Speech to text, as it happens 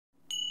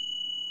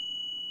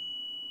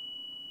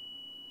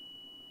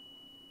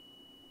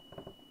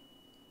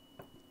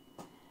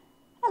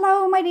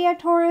my dear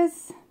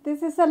Taurus.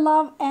 This is a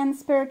love and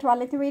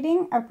spirituality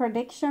reading, a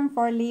prediction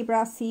for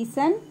Libra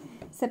season,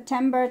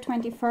 September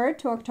 23rd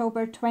to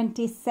October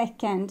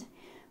 22nd,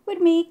 with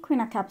me,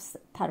 Queen of Cups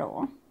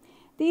Tarot.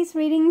 These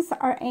readings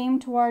are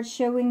aimed towards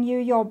showing you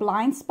your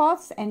blind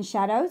spots and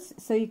shadows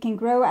so you can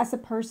grow as a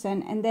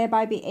person and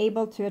thereby be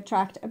able to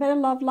attract a better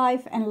love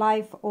life and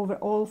life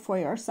overall for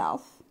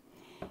yourself.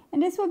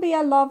 And this will be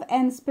a love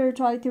and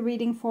spirituality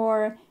reading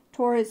for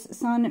Taurus,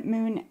 Sun,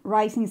 Moon,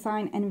 Rising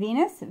Sign and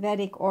Venus,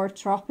 Vedic or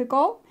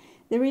Tropical.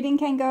 The reading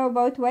can go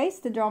both ways.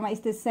 The drama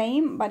is the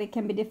same, but it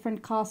can be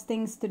different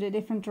castings to the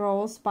different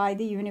roles by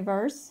the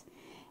universe.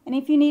 And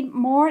if you need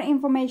more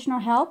information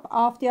or help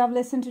after you have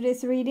listened to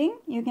this reading,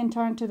 you can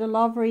turn to the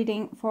love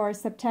reading for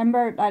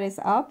September that is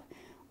up,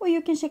 or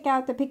you can check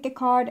out the pick a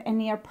card and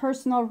near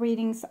personal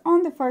readings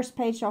on the first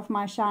page of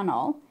my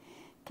channel.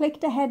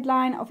 Click the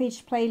headline of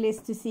each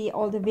playlist to see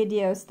all the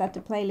videos that the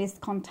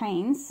playlist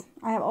contains.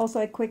 I have also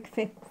a quick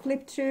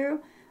flip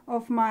through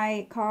of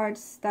my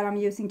cards that I'm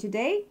using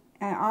today,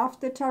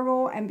 after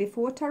tarot and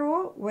before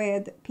tarot,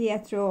 with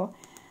Pietro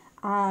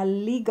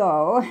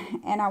Ligo,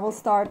 and I will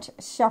start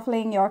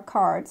shuffling your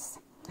cards.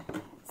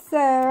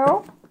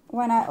 So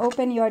when I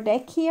open your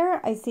deck here,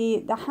 I see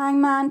the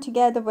Hangman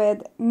together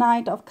with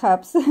Knight of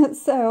Cups.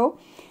 So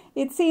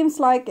it seems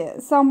like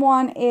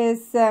someone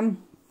is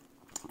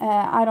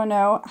I don't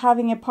know,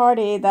 having a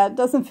party that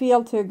doesn't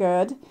feel too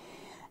good,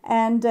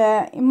 and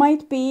it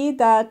might be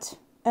that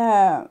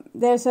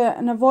there's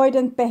an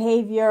avoidant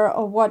behavior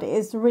of what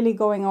is really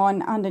going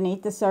on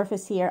underneath the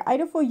surface here,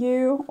 either for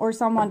you or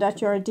someone that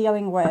you're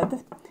dealing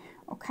with.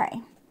 Okay,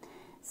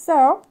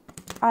 so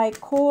I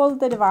call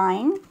the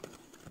Divine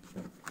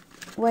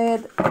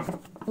with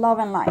Love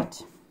and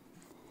Light.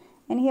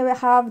 And here we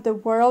have the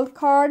World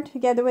card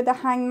together with the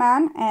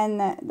Hangman,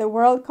 and the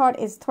World card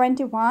is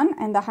 21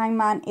 and the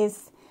Hangman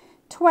is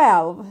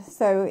 12.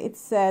 So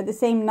it's the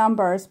same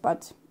numbers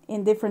but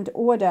in different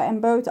order, and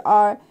both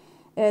are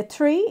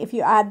 3 if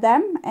you add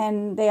them,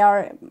 and they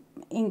are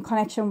in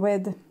connection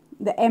with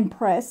the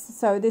Empress.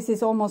 So this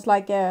is almost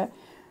like a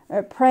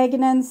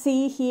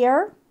pregnancy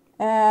here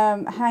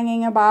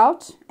hanging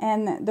about,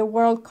 and the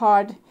World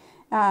card,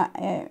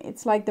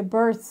 it's like the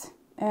birth,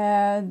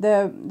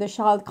 the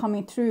child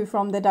coming through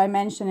from the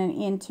dimension and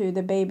into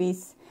the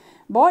baby's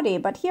body.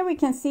 But here we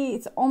can see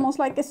it's almost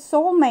like a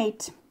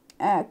soulmate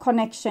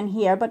connection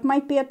here, but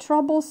might be a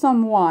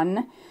troublesome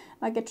one,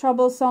 like a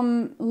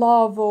troublesome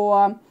love,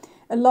 or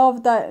a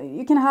love that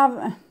you can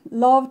have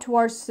love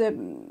towards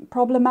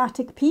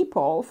problematic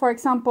people. For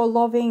example,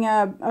 loving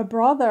a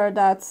brother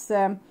that's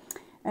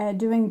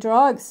doing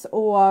drugs,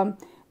 or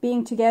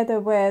being together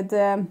with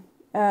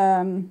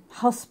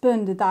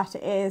husband that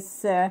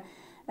is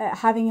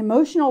having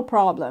emotional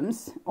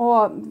problems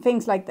or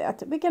things like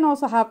that. We can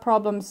also have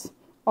problems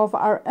of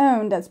our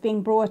own that's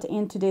being brought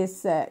into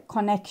this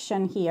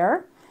connection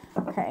here.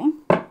 Okay,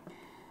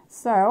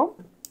 so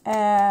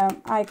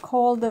I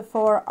called the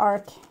 4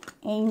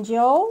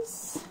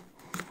 archangels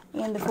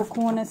in the 4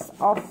 corners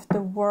of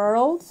the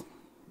world,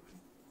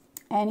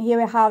 and here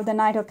we have the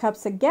Knight of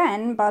Cups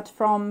again, but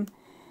from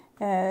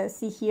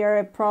see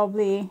here,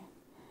 probably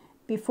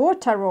before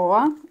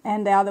tarot,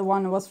 and the other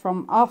one was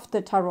from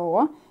after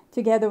tarot,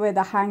 together with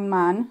the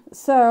Hangman.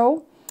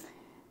 So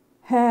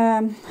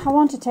I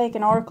want to take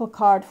an oracle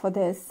card for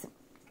this.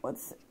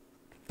 What's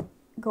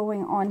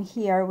going on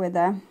here with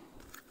the...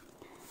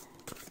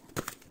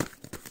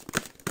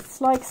 It's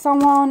like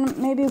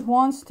someone maybe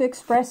wants to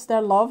express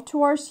their love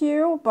towards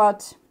you,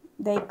 but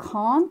they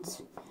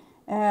can't,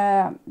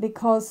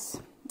 because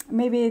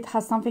maybe it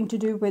has something to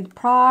do with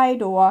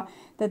pride, or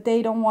that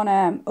they don't want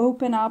to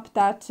open up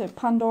that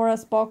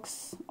Pandora's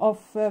box of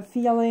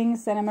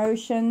feelings and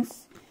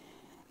emotions.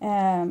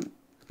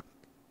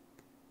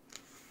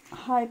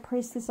 High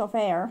Priestess of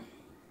Air.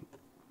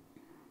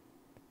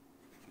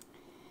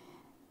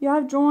 You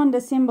have drawn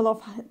the symbol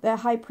of the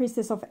High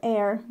Priestess of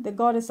Air, the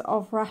goddess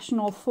of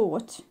rational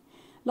thought.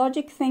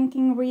 Logic,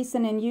 thinking,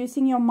 reason, and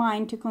using your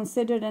mind to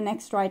consider the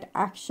next right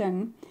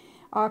action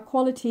are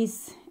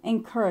qualities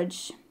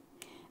encouraged.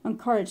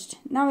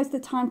 Now is the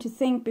time to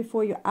think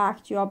before you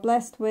act. You are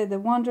blessed with a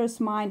wondrous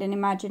mind and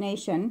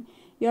imagination.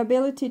 Your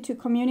ability to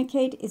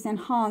communicate is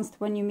enhanced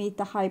when you meet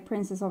the High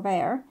Princess of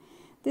Air.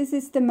 This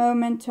is the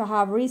moment to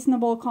have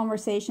reasonable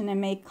conversation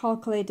and make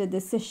calculated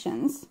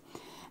decisions.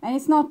 And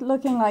it's not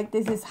looking like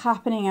this is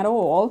happening at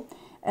all.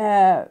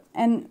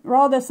 And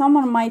rather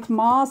someone might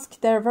mask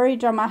their very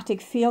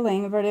dramatic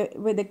feeling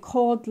with a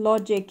cold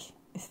logic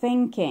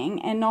thinking,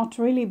 and not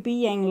really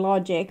being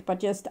logic, but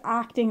just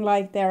acting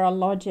like they're a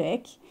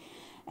logic.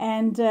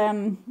 And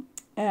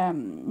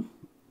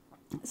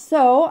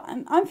so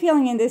I'm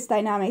feeling in this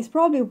dynamics,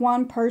 probably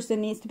one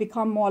person needs to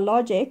become more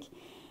logic,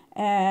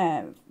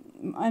 and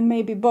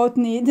maybe both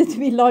need to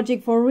be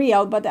logic for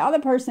real, but the other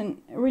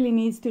person really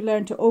needs to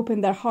learn to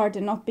open their heart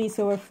and not be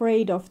so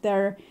afraid of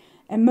their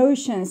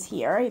emotions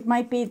here. It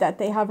might be that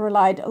they have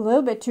relied a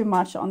little bit too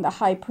much on the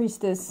High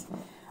Priestess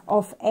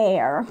of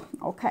Air.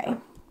 Okay,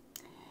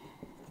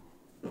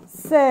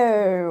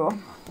 so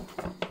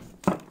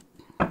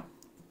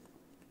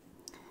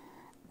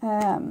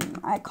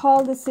I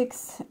call the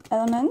 6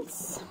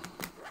 elements,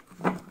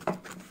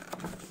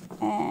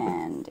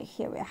 and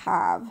here we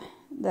have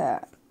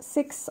the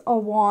 6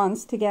 of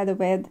Wands together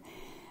with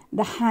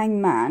the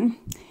Hangman.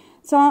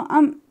 So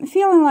I'm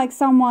feeling like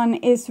someone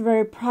is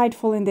very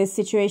prideful in this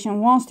situation,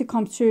 wants to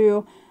come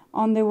through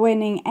on the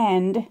winning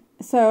end.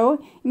 So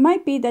it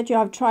might be that you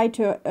have tried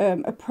to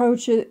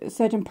approach a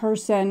certain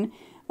person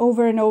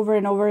over and over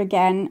and over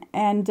again,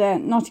 and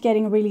not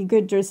getting really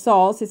good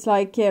results. It's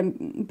like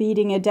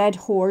beating a dead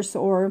horse,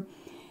 or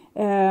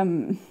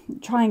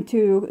trying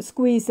to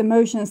squeeze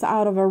emotions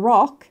out of a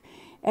rock.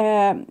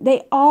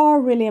 They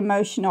are really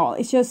emotional.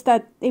 It's just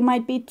that they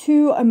might be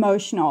too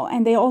emotional,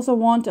 and they also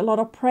want a lot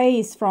of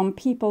praise from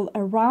people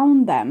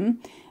around them,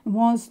 and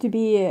wants to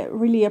be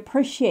really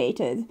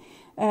appreciated.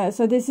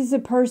 So this is a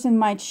person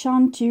might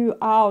shunt you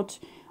out,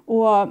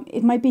 or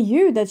it might be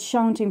you that's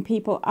shunting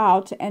people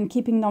out and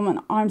keeping them an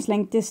arm's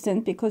length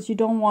distance, because you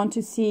don't want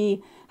to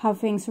see how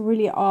things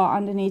really are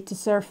underneath the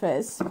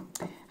surface,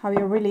 how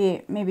you're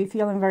really maybe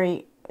feeling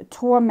very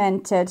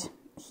tormented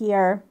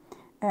here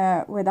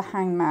with the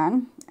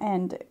Hangman.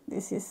 And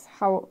this is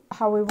how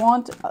we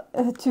want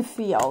to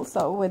feel,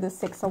 so with the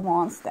 6 of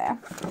Wands there.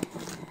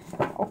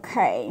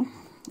 Okay,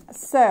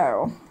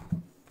 so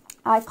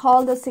I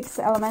call the 6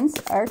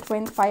 elements, earth,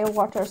 wind, fire,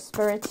 water,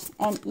 spirit,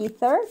 and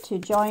ether, to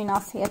join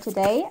us here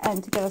today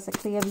and to give us a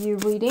clear view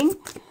reading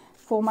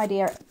for my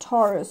dear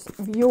Taurus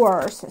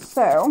viewers.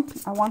 So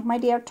I want my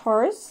dear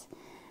Taurus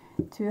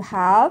to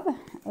have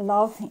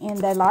love in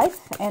their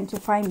life and to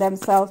find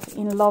themselves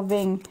in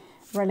loving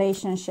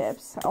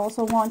relationships. I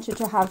also want you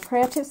to have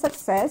creative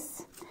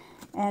success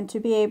and to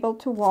be able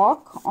to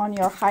walk on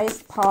your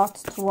highest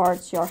path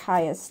towards your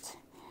highest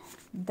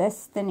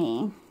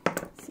destiny.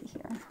 Let's see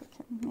here if we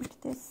can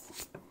make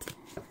this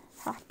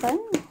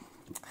happen.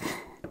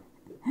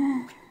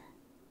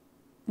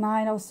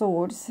 9 of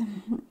Swords.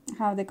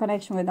 Have the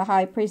connection with the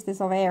High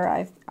Priestess of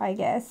Air, I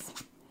guess.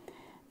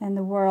 And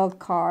the World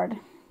card.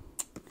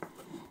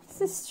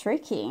 This is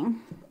tricky.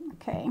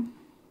 Okay.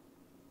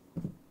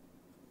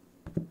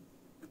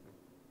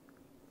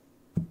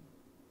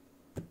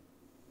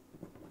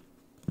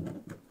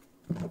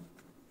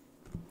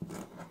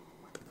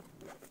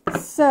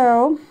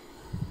 So,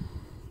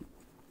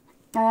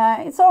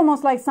 it's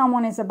almost like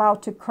someone is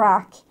about to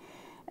crack.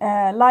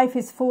 Life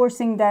is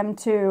forcing them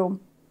to,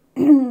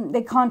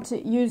 they can't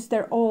use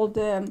their old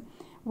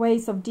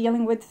ways of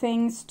dealing with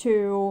things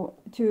to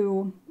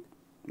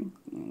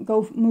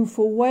move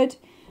forward.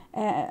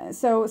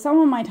 So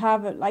someone might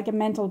have like a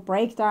mental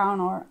breakdown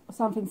or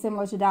something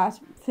similar to that,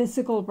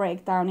 physical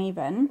breakdown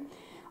even.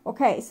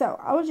 Okay, so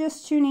I will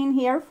just tune in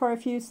here for a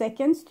few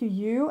seconds to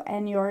you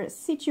and your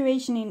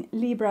situation in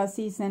Libra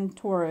season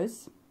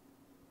Taurus.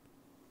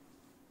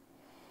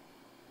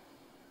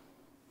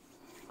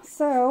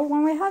 So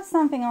when we have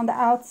something on the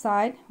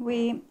outside,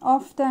 we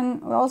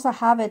also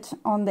have it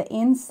on the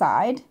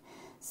inside.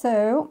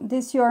 So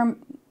this you're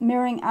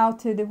mirroring out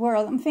to the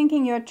world. I'm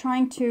thinking you're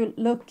trying to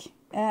look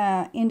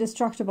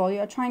indestructible.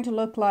 You're trying to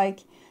look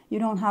like you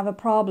don't have a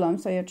problem.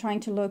 So you're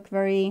trying to look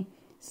very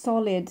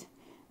solid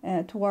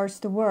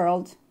towards the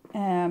world,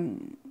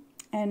 and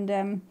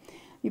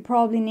you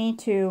probably need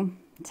to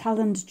tell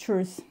them the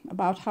truth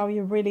about how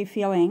you're really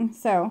feeling.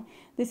 So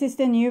this is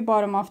the new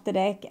bottom of the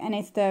deck, and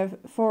it's the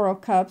 4 of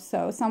Cups,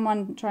 so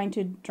someone trying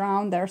to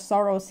drown their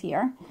sorrows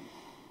here.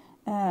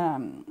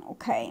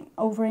 Okay,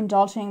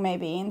 overindulging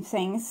maybe in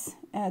things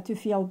to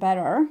feel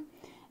better.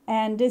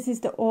 And this is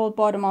the old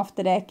bottom of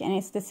the deck, and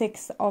it's the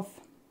 6 of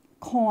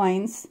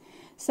Coins.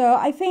 So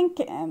I think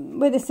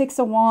with the 6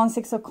 of Wands,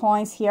 6 of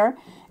Coins here,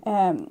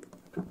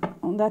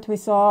 that we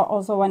saw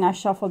also when I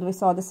shuffled, we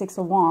saw the 6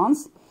 of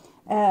Wands,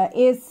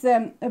 is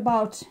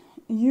about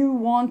you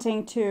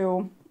wanting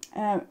to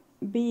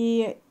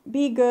be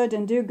good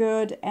and do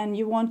good, and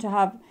you want to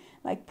have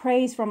like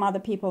praise from other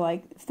people,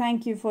 like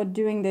thank you for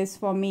doing this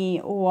for me,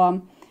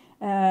 or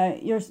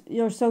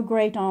you're so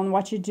great on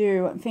what you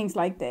do, and things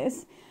like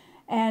this.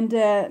 And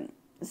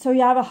so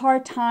you have a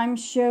hard time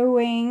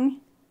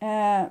showing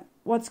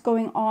what's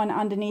going on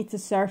underneath the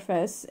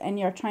surface, and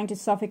you're trying to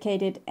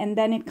suffocate it, and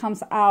then it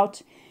comes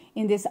out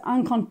in these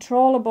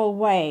uncontrollable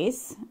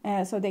ways.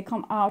 So they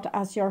come out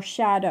as your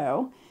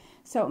shadow.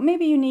 So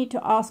maybe you need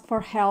to ask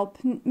for help.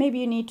 Maybe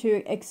you need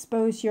to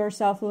expose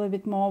yourself a little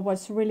bit more,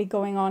 what's really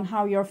going on,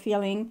 how you're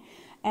feeling.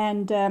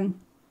 And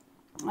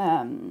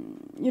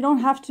you don't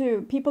have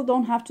to, people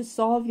don't have to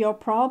solve your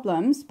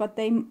problems, but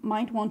they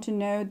might want to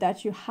know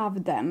that you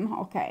have them,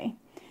 okay?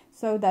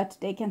 So that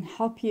they can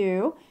help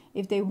you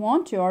if they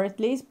want to, or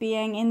at least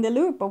being in the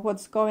loop of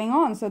what's going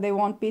on, so they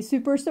won't be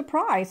super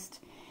surprised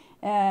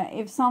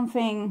if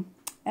something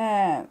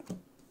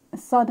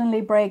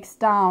suddenly breaks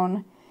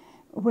down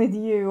with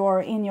you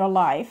or in your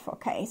life.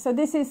 Okay, so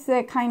this is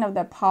kind of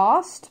the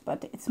past,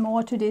 but it's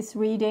more to this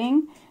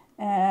reading,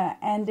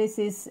 and this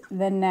is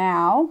the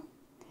now.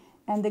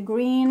 And the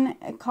green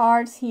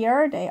cards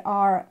here, they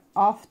are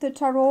after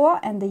tarot,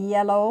 and the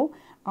yellow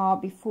are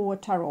before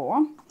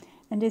tarot.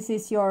 And this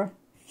is your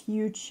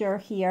future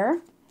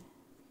here.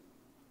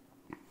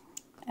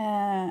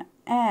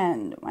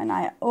 And when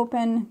I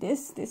open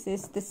this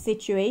is the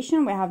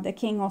situation. We have the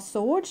King of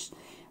Swords,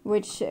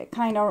 which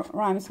kind of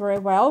rhymes very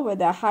well with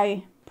the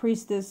High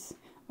Priestess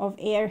of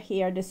Air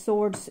here, the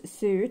swords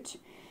suit.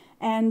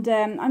 And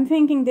I'm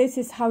thinking this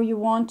is how you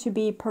want to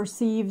be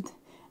perceived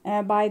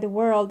by the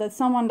world, that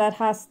someone that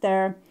has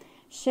their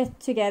shit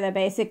together,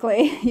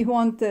 basically. You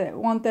want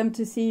them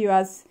to see you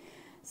as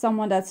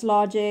someone that's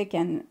logic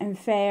and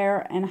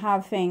fair and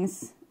have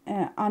things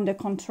under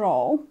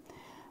control.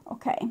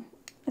 Okay,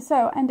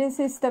 so, and this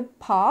is the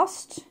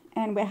past,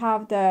 and we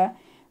have the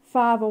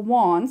Five of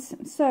Wands.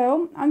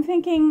 So I'm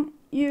thinking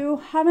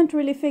you haven't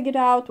really figured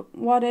out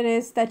what it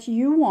is that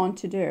you want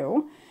to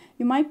do.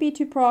 You might be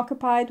too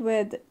preoccupied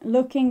with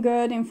looking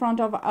good in front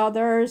of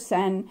others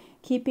and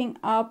keeping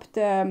up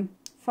the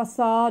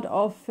facade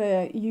of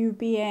you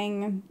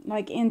being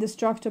like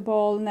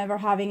indestructible, never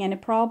having any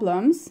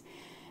problems.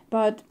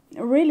 But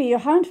really you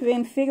haven't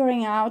been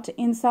figuring out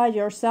inside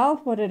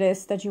yourself what it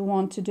is that you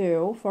want to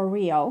do for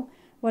real.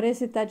 What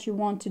is it that you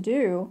want to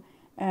do,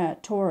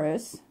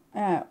 Taurus?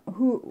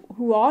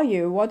 Who are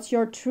you? What's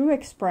your true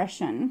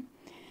expression?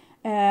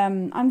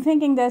 I'm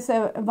thinking there's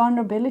a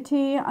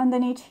vulnerability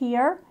underneath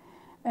here,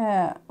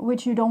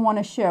 which you don't want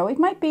to show. It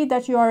might be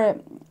that you are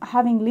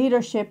having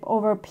leadership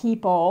over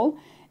people,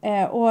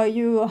 or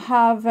you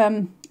have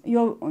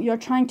you're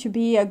trying to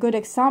be a good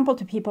example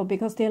to people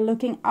because they're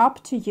looking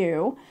up to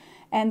you,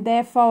 and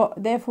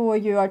therefore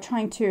you are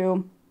trying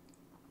to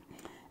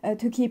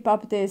keep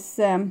up this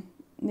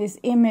this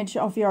image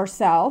of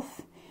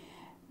yourself.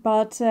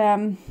 But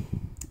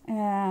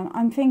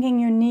I'm thinking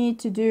you need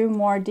to do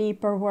more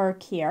deeper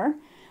work here.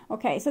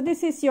 Okay, so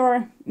this is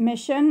your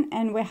mission,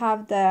 and we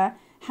have the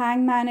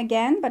Hangman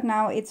again, but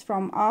now it's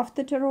from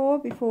after Tarot.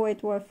 Before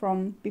it was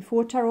from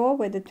before Tarot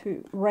with the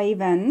two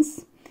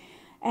ravens.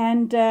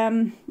 And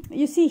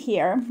you see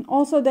here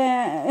also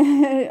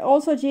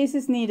also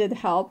Jesus needed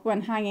help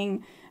when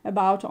hanging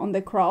about on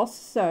the cross.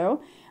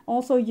 So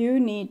also you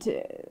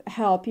need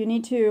help. You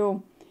need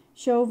to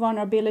show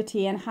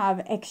vulnerability and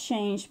have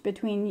exchange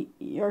between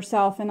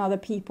yourself and other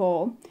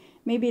people.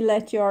 Maybe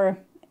let your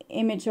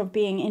image of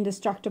being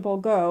indestructible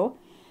go.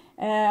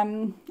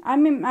 I'm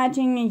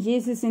imagining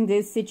Jesus in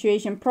this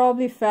situation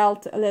probably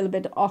felt a little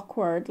bit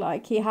awkward,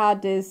 like he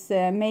had these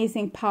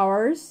amazing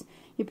powers.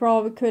 He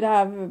probably could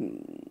have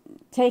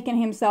taken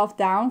himself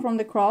down from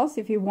the cross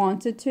if he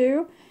wanted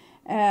to.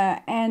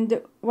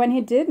 And when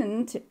he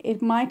didn't,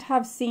 it might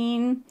have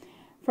seemed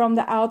from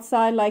the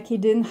outside like he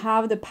didn't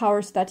have the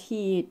powers that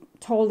he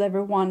told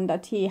everyone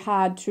that he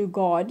had through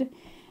God.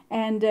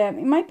 And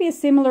it might be a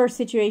similar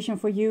situation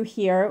for you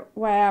here,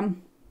 where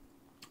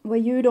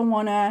you don't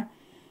want to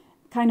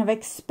kind of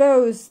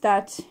expose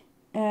that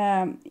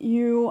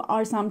you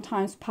are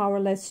sometimes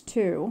powerless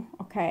too.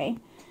 Okay,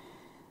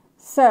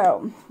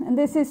 so, and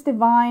this is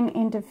divine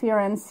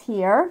interference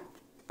here,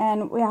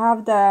 and we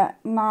have the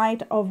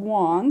Knight of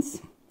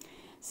Wands.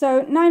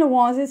 So Knight of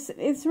Wands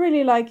it's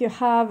really like you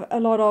have a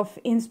lot of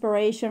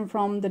inspiration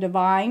from the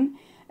divine.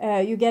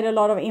 You get a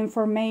lot of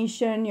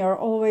information. You're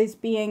always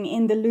being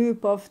in the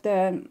loop of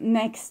the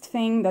next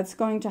thing that's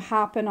going to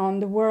happen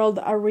on the world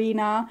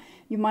arena.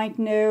 You might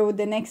know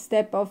the next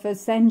step of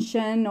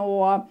ascension,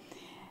 or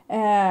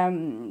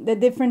the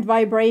different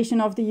vibration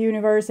of the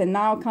universe, and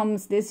now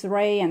comes this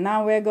ray, and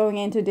now we're going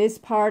into this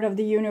part of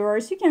the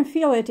universe. You can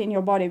feel it in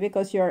your body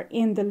because you're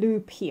in the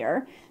loop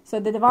here. So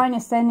the divine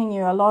is sending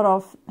you a lot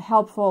of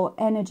helpful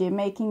energy,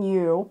 making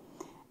you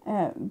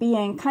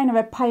being kind of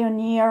a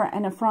pioneer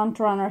and a front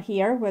runner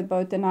here with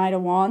both the Knight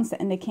of Wands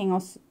and the King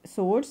of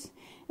Swords.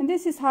 And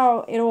this is how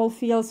it all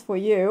feels for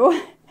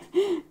you.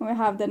 We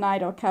have the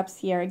Knight of Cups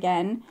here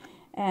again,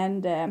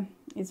 and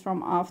it's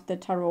from after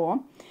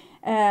Tarot.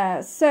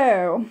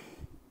 So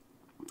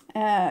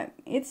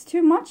it's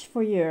too much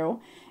for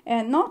you,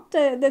 and not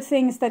the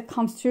things that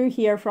comes through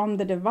here from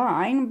the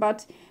divine,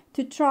 but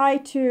to try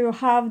to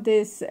have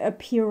this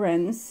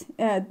appearance.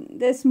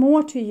 There's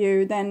more to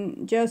you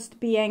than just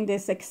being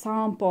this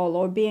example,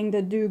 or being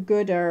the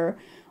do-gooder,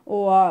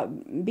 or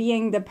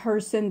being the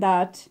person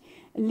that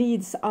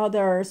leads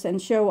others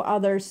and show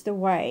others the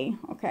way.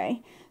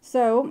 Okay,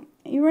 so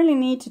you really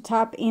need to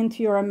tap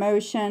into your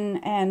emotion,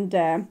 and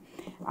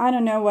I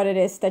don't know what it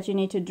is that you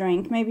need to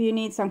drink. Maybe you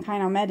need some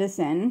kind of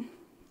medicine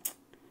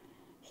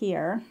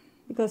here,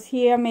 because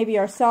here maybe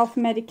you're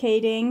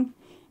self-medicating,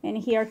 and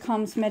here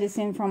comes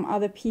medicine from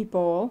other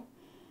people.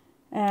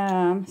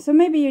 So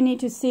maybe you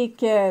need to seek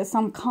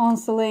some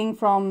counseling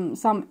from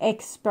some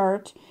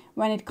expert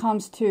when it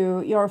comes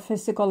to your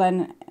physical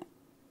and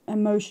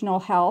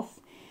emotional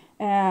health,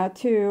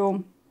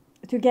 to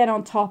get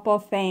on top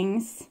of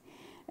things.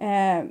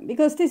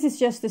 Because this is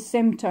just a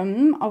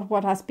symptom of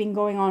what has been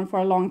going on for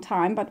a long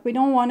time, but we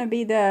don't want to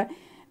be the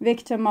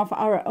victim of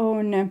our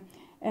own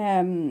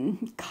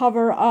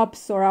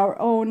cover-ups, or our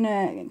own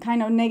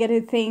kind of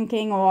negative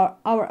thinking, or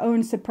our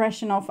own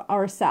suppression of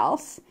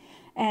ourselves.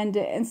 And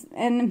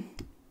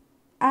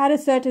at a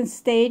certain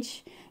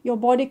stage, your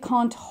body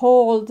can't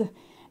hold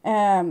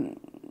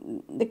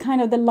the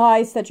kind of the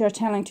lies that you're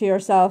telling to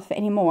yourself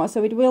anymore.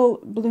 So it will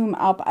bloom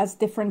up as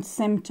different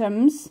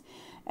symptoms,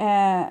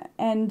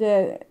 and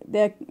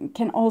there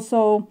can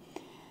also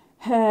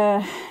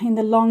in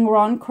the long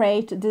run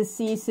create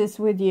diseases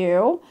with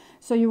you.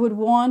 So you would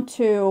want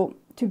to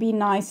be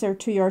nicer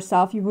to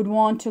yourself. You would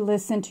want to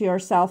listen to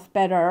yourself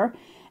better,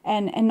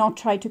 and not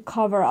try to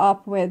cover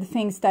up with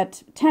things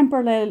that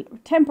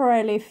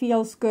temporarily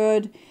feels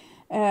good,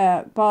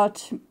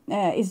 but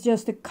is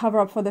just a cover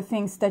up for the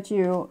things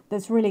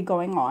that's really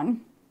going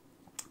on.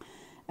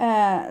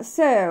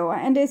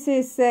 And this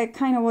is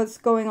kind of what's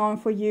going on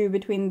for you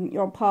between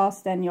your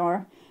past and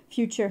your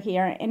future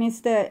here, and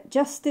it's the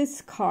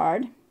Justice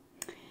card.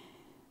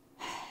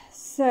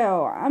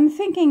 So I'm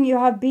thinking you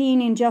have been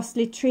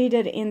unjustly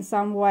treated in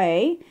some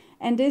way,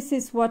 and this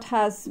is what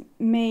has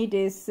made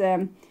this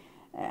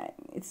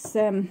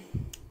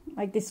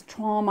like this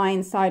trauma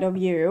inside of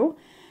you,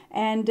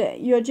 and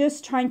you're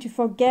just trying to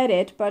forget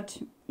it,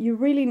 but you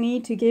really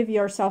need to give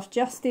yourself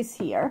justice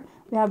here.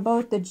 We have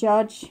both the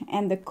Judge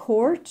and the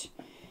Court.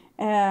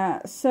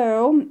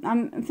 So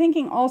I'm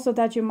thinking also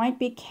that you might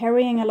be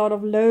carrying a lot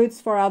of loads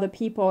for other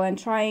people and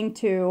trying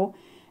to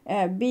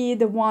be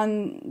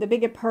the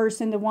bigger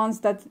person, the ones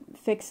that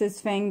fixes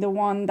things, the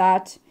one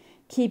that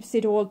keeps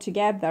it all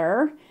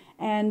together.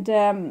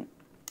 And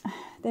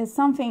there's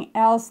something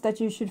else that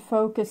you should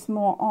focus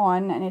more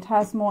on, and it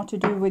has more to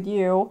do with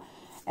you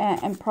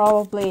and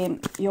probably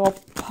your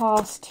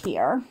past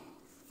here.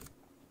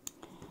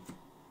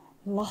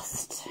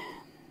 Lust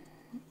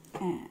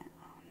and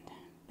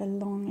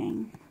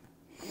belonging.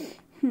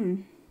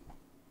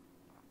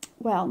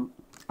 Well,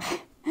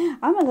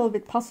 I'm a little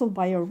bit puzzled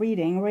by your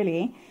reading,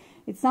 really.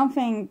 It's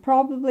something,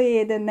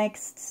 probably the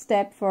next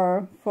step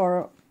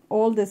for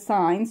all the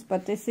signs,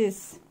 but this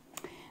is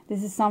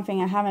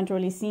something I haven't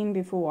really seen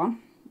before.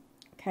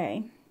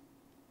 Okay.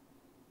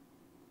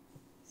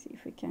 See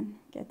if we can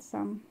get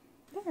some.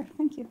 There,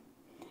 thank you.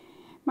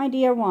 My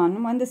dear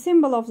one, when the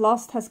symbol of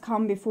lust has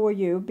come before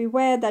you,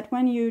 beware that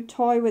when you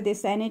toy with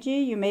this energy,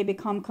 you may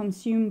become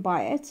consumed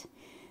by it.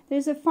 There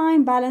is a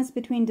fine balance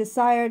between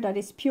desire that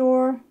is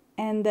pure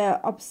and the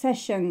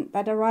obsession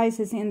that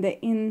arises in the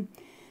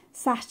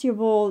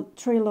insatiable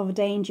thrill of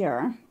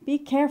danger. Be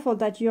careful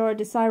that your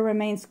desire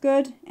remains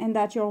good and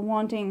that your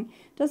wanting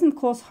doesn't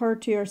cause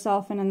hurt to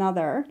yourself and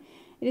another.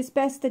 It is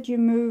best that you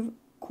move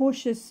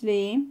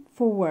cautiously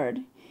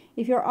forward.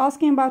 If you're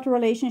asking about a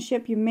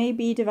relationship, you may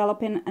be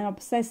developing an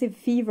obsessive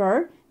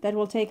fever that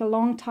will take a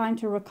long time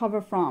to recover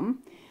from.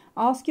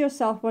 Ask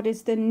yourself, what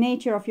is the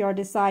nature of your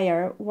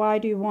desire? Why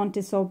do you want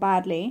it so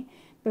badly?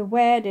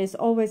 Beware, there's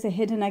always a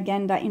hidden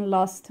agenda in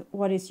lust.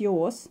 What is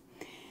yours?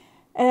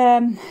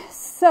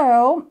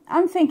 So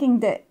I'm thinking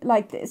that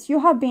like this. You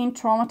have been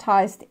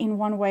traumatized in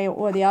one way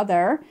or the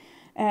other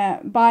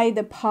by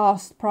the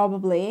past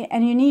probably,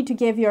 and you need to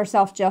give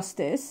yourself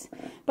justice.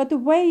 But the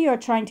way you're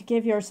trying to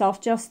give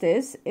yourself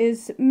justice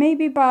is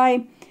maybe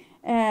by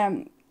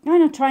kind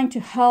of trying to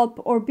help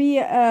or be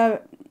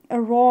a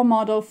role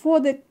model for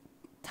the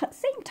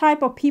same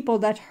type of people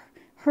that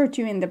hurt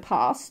you in the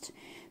past.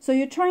 So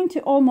you're trying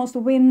to almost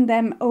win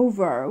them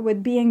over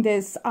with being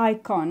this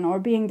icon or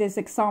being this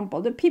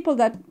example. The people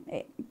that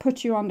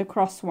put you on the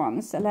cross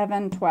once,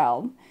 11,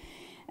 12.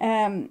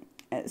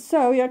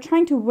 So you're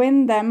trying to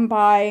win them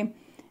by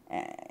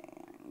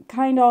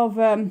kind of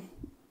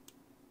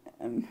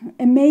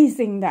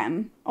amazing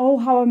them. Oh,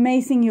 how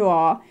amazing you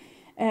are.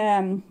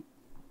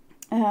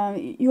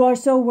 You are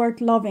so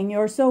worth loving.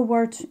 You're so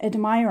worth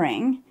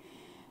admiring.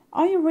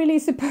 Are you really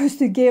supposed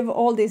to give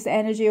all this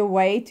energy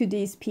away to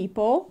these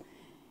people?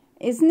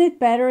 Isn't it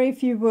better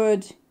if you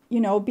would,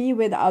 be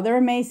with other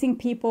amazing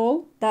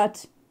people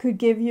that could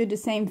give you the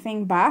same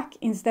thing back,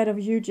 instead of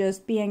you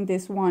just being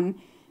this one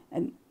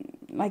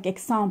like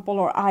example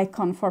or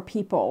icon for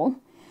people?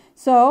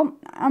 So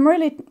I'm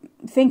really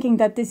thinking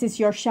that this is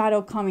your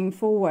shadow coming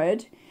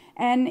forward.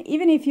 And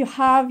even if you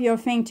have your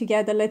thing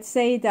together, let's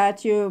say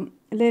that you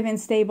live in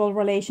stable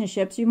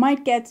relationships, you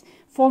might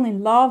fall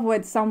in love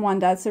with someone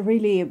that's a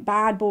really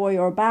bad boy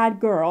or bad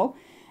girl.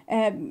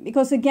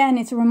 Because again,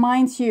 it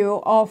reminds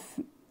you of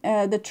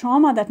the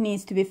trauma that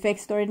needs to be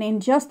fixed, or an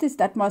injustice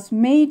that was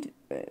made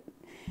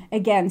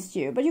against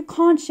you. But you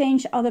can't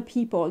change other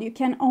people. You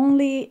can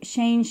only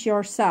change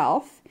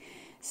yourself.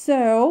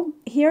 So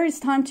here it's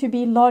time to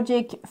be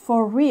logic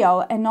for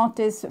real and not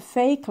this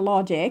fake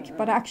logic,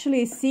 but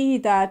actually see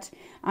that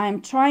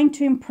I'm trying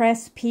to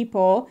impress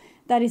people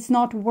that is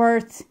not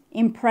worth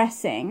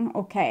impressing,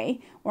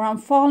 okay? Or I'm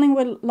falling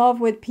in love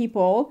with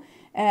people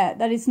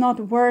that is not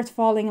worth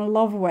falling in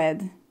love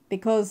with,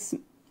 because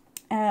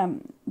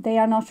they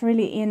are not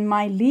really in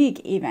my league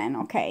even,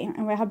 okay?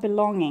 And we have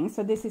belonging.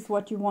 So this is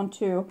what you want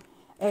to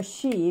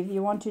achieve.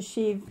 You want to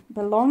achieve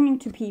belonging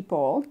to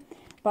people,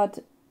 but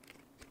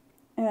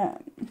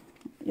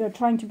you're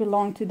trying to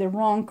belong to the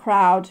wrong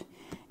crowd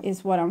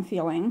is what I'm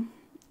feeling.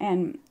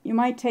 And you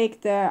might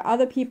take the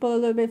other people a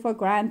little bit for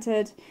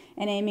granted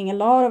and aiming a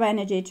lot of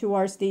energy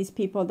towards these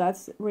people.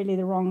 That's really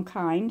the wrong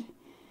kind.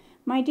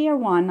 My dear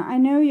one, I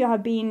know you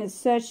have been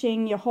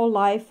searching your whole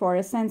life for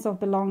a sense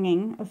of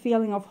belonging, a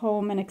feeling of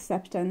home and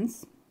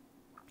acceptance.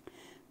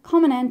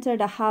 Come and enter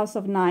the house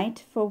of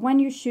night, for when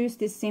you choose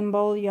this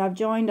symbol, you have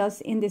joined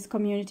us in this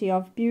community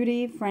of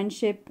beauty,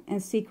 friendship,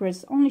 and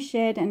secrets only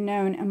shared and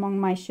known among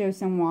my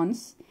chosen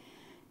ones.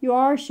 You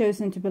are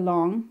chosen to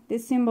belong.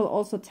 This symbol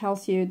also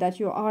tells you that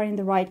you are in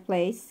the right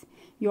place.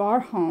 You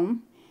are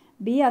home.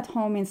 Be at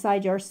home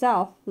inside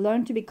yourself.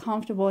 Learn to be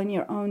comfortable in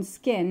your own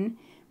skin.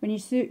 When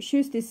you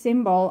choose this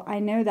symbol, I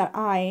know that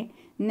I,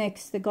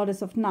 Nyx, the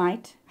goddess of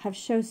night, have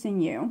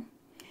chosen you.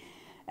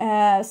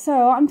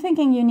 So I'm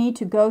thinking you need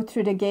to go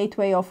through the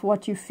gateway of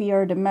what you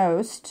fear the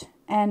most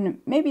and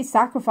maybe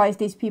sacrifice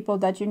these people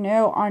that you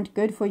know aren't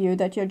good for you,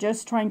 that you're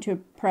just trying to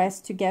impress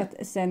to get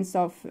a sense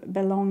of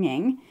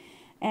belonging,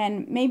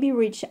 and maybe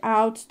reach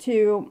out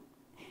to,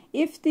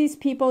 if these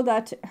people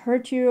that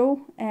hurt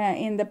you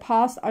in the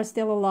past are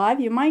still alive,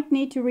 you might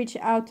need to reach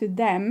out to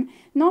them,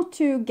 not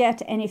to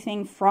get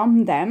anything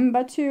from them,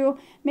 but to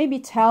maybe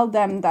tell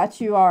them that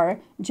you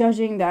are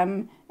judging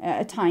them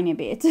a tiny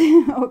bit.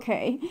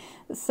 Okay,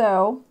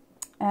 so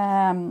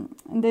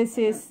this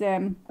is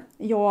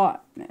your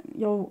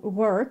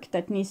work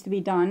that needs to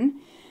be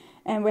done.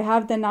 And we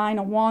have the 9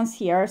 of Wands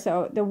here,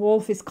 so the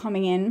wolf is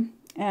coming in.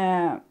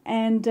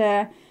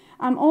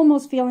 I'm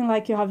almost feeling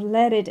like you have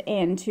let it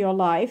into your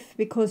life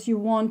because you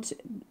want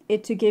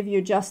it to give you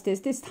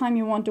justice. This time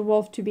you want the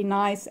wolf to be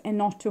nice and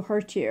not to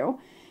hurt you.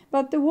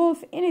 But the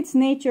wolf in its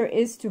nature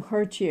is to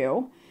hurt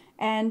you.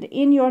 And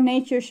in your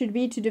nature should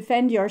be to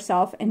defend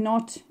yourself and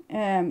not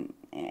kind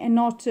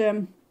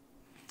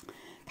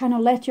of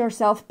let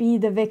yourself be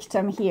the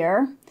victim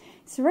here.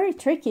 It's very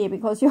tricky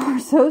because you are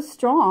so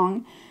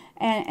strong,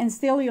 and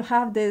still you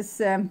have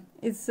this.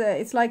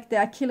 It's like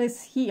the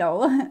Achilles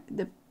heel,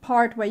 the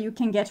part where you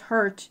can get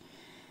hurt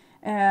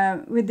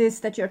with this,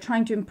 that you're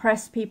trying to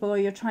impress people, or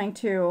you're trying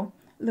to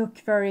look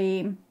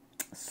very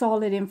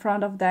solid in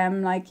front of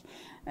them, like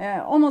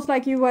almost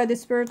like you were the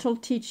spiritual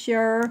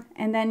teacher,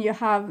 and then you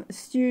have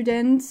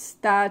students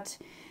that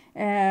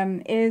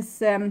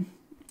is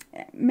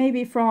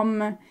maybe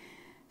from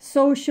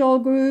social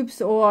groups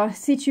or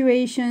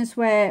situations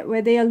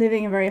where they are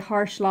living a very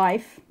harsh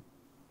life,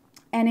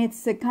 and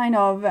it's kind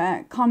of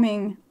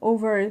coming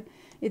over,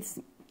 it's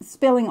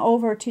spilling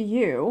over to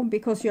you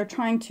because you're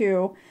trying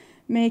to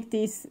make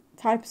these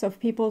types of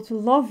people to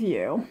love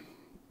you.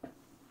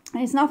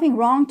 And it's nothing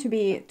wrong to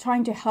be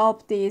trying to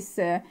help these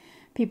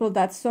people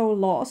that's so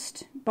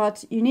lost,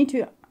 but you need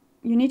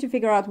to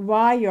figure out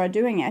why you are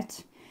doing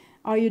it.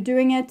 Are you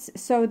doing it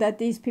so that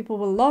these people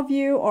will love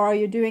you, or are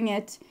you doing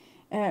it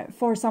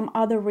for some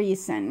other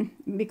reason?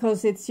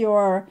 Because it's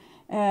your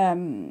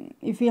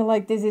you feel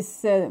like this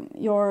is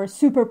your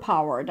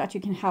superpower, that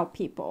you can help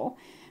people.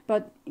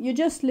 But you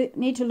just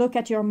need to look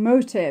at your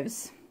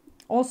motives.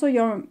 Also,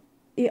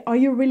 are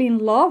you really in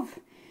love,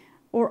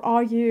 or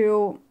are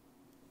you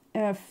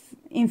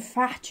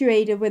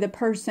infatuated with a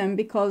person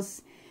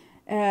because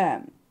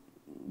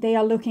they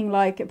are looking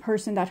like a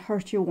person that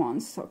hurt you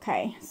once?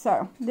 Okay,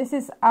 so this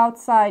is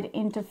outside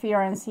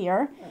interference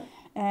here.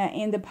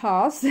 In the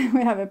past,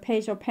 we have a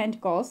Page of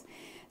Pentacles.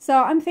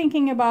 So I'm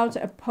thinking about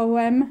a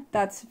poem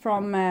that's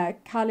from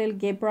Khalil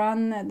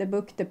Gibran, the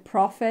book The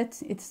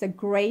Prophet. It's a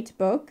great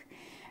book.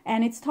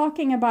 And it's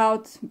talking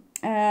about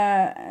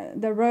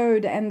the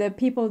road and the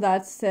people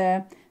that's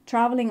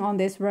traveling on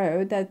this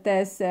road, that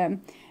there's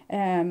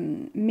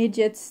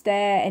midgets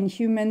there and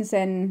humans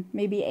and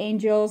maybe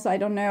angels, I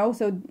don't know.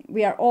 So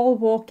we are all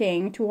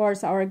walking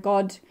towards our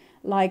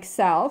God-like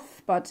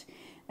self. But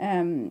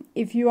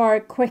if you are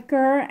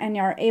quicker and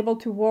you are able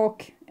to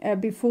walk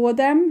before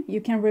them, you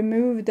can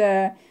remove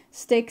the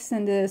sticks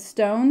and the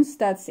stones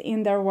that's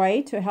in their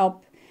way to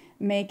help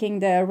making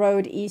the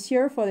road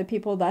easier for the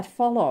people that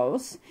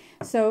follows.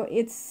 So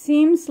it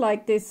seems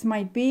like this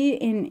might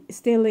be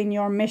still in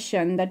your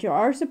mission, that you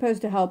are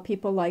supposed to help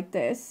people like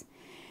this.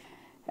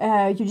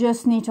 You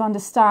just need to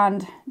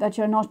understand that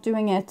you're not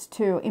doing it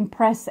to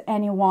impress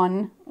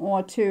anyone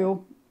or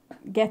to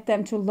get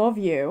them to love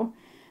you.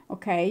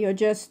 Okay, you're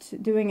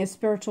just doing a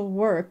spiritual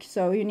work,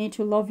 so you need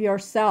to love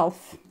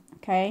yourself.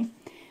 Okay,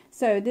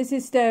 so this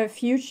is the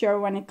future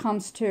when it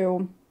comes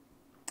to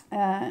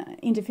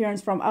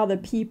interference from other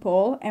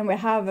people, and we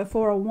have a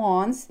 4 of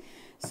Wands.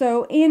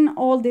 So in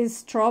all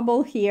this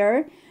trouble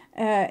here,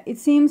 it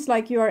seems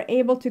like you are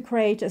able to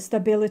create a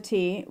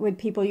stability with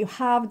people. You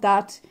have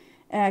that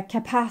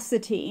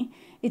capacity.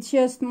 It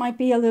just might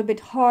be a little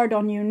bit hard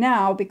on you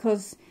now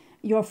because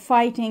you're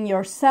fighting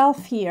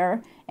yourself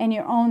here and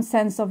your own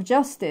sense of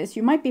justice.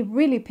 You might be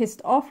really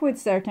pissed off with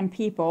certain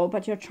people,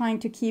 but you're trying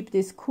to keep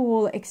this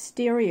cool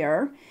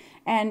exterior.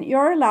 And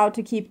you're allowed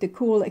to keep the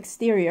cool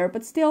exterior,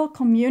 but still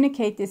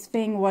communicate this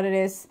thing, what it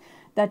is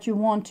that you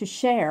want to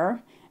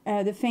share.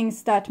 The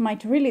things that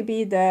might really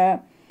be the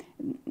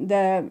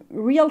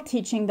real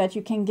teaching that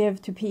you can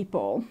give to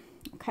people.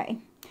 Okay,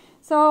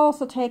 so I'll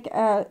also take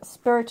a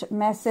spirit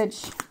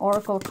message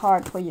oracle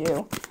card for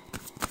you,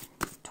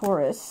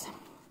 Taurus.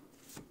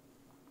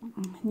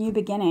 New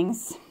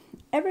beginnings.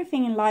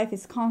 everything in life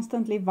is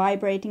constantly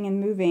vibrating and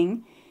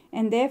moving,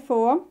 and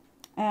therefore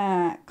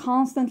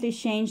constantly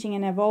changing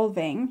and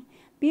evolving.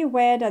 Be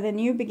aware that a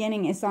new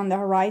beginning is on the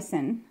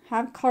horizon.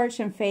 Have courage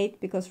and faith,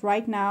 because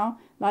right now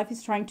life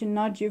is trying to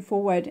nudge you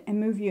forward and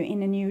move you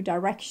in a new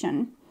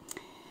direction.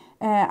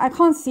 I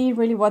can't see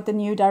really what the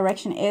new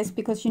direction is,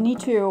 because you need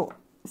to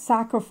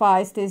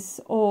sacrifice this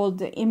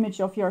old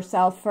image of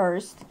yourself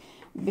first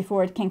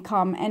before it can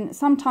come. And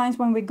sometimes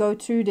when we go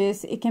through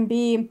this, it can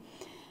be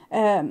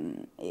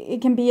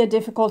a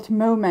difficult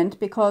moment,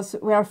 because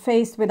we are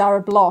faced with our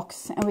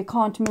blocks and we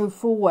can't move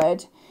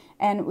forward,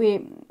 and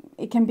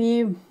it can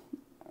be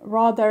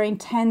rather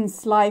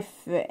intense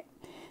life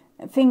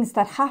things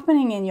that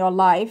happening in your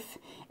life,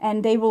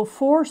 and they will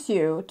force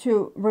you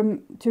to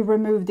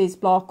remove this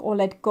block or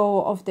let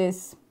go of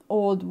this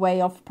old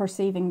way of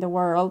perceiving the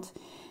world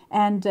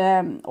and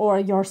or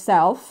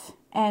yourself,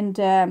 and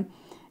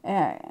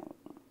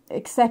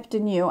accept the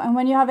new. And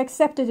when you have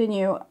accepted the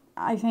new,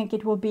 I think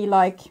it will be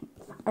like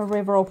a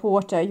river of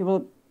water. You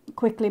will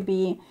quickly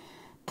be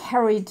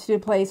carried to the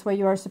place where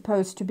you are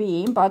supposed to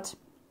be. But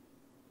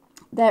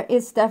there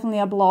is definitely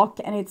a block,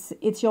 and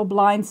it's your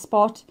blind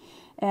spot.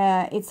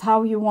 It's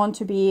how you want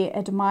to be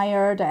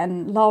admired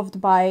and loved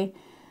by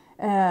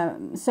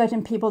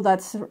certain people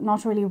that's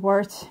not really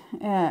worth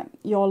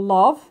your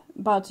love.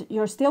 But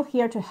you're still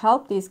here to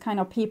help these kind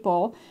of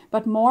people,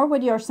 but more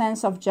with your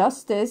sense of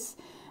justice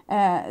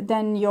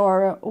than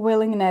your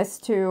willingness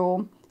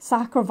to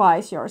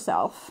sacrifice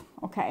yourself.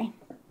 Okay.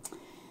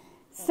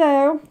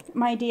 So,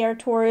 my dear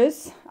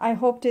Taurus, I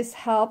hope this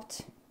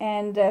helped,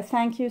 and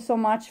thank you so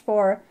much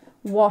for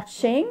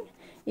watching.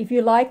 If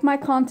you like my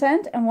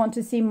content and want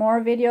to see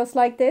more videos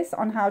like this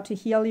on how to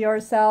heal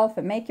yourself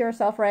and make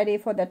yourself ready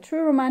for the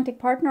true romantic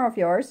partner of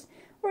yours,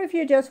 or if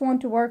you just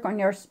want to work on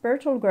your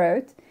spiritual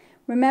growth,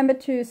 remember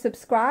to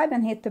subscribe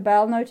and hit the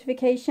bell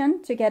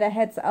notification to get a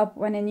heads up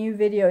when a new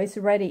video is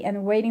ready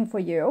and waiting for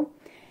you.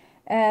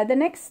 The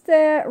next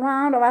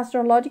round of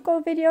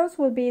astrological videos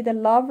will be the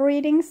love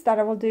readings that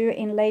I will do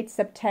in late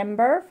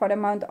September for the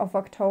month of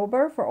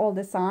October for all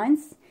the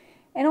signs.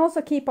 And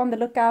also keep on the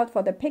lookout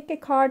for the pick a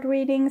card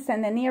readings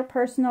and the near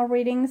personal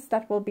readings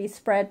that will be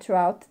spread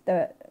throughout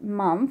the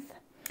month.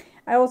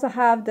 I also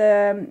have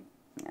the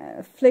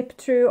flip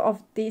through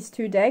of these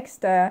two decks,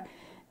 the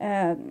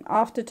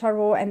After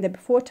Tarot and the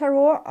Before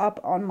Tarot, up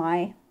on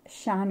my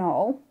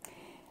channel.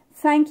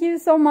 Thank you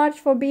so much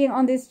for being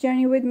on this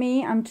journey with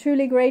me. I'm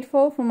truly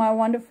grateful for my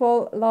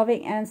wonderful,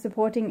 loving and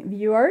supporting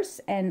viewers.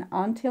 And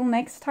until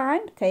next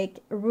time,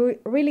 take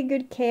really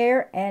good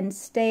care and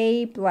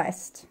stay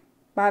blessed.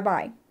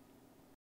 Bye-bye.